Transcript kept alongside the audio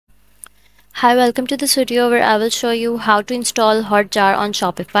Hi, welcome to this video where I will show you how to install Hotjar on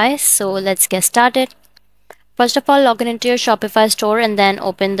Shopify. So let's get started. First of all, log in into your Shopify store and then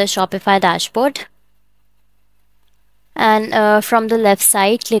open the Shopify dashboard. And from the left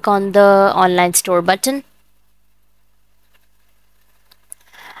side, click on the online store button.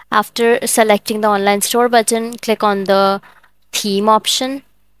 After selecting the online store button, click on the theme option.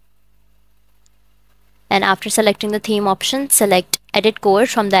 And after selecting the theme option, select edit code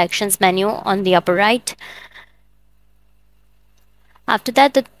from the actions menu on the upper right. After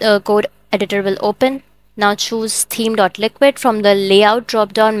that, the code editor will open. Now choose theme.liquid from the layout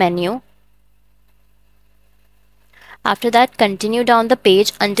drop-down menu. After that, continue down the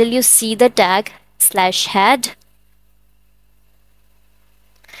page until you see the tag /head.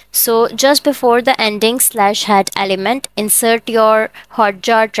 So just before the ending /head element, insert your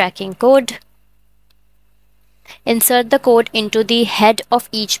Hotjar tracking code. Insert the code into the head of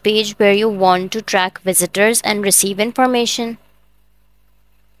each page where you want to track visitors and receive information.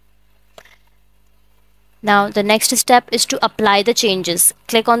 Now the next step is to apply the changes.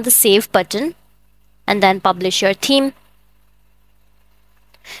 Click on the Save button and then publish your theme.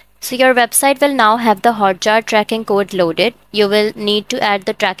 So your website will now have the Hotjar tracking code loaded. You will need to add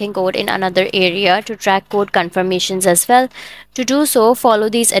the tracking code in another area to track code confirmations as well. To do so, follow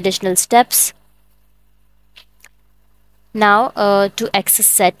these additional steps. Now to access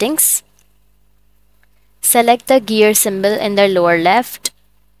settings, select the gear symbol in the lower left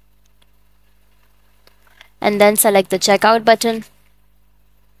and then select the checkout button.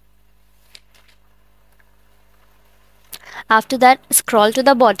 After that, scroll to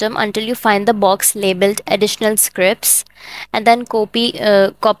the bottom until you find the box labeled additional scripts and then copy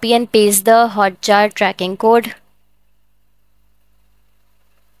and paste the Hotjar tracking code.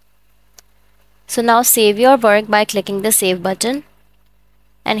 So now save your work by clicking the save button,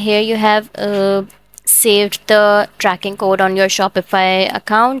 and here you have saved the tracking code on your Shopify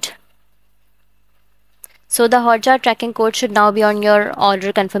account. So the Hotjar tracking code should now be on your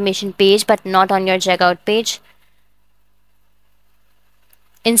order confirmation page but not on your checkout page.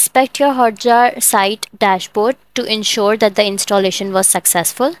 Inspect your Hotjar site dashboard to ensure that the installation was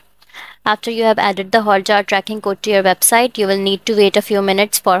successful. After you have added the Hotjar tracking code to your website, you will need to wait a few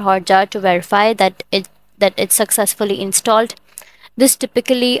minutes for Hotjar to verify that it's successfully installed. This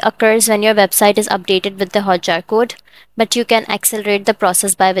typically occurs when your website is updated with the Hotjar code, but you can accelerate the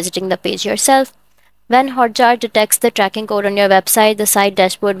process by visiting the page yourself. When Hotjar detects the tracking code on your website, the site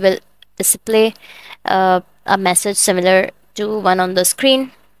dashboard will display a message similar to one on the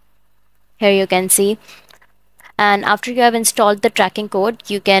screen. Here you can see. And after you have installed the tracking code,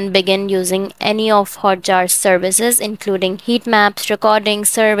 you can begin using any of Hotjar's services, including heat maps, recordings,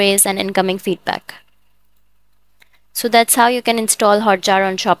 surveys, and incoming feedback. So that's how you can install Hotjar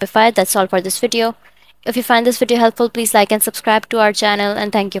on Shopify. That's all for this video. If you find this video helpful, please like and subscribe to our channel,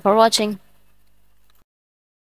 and thank you for watching.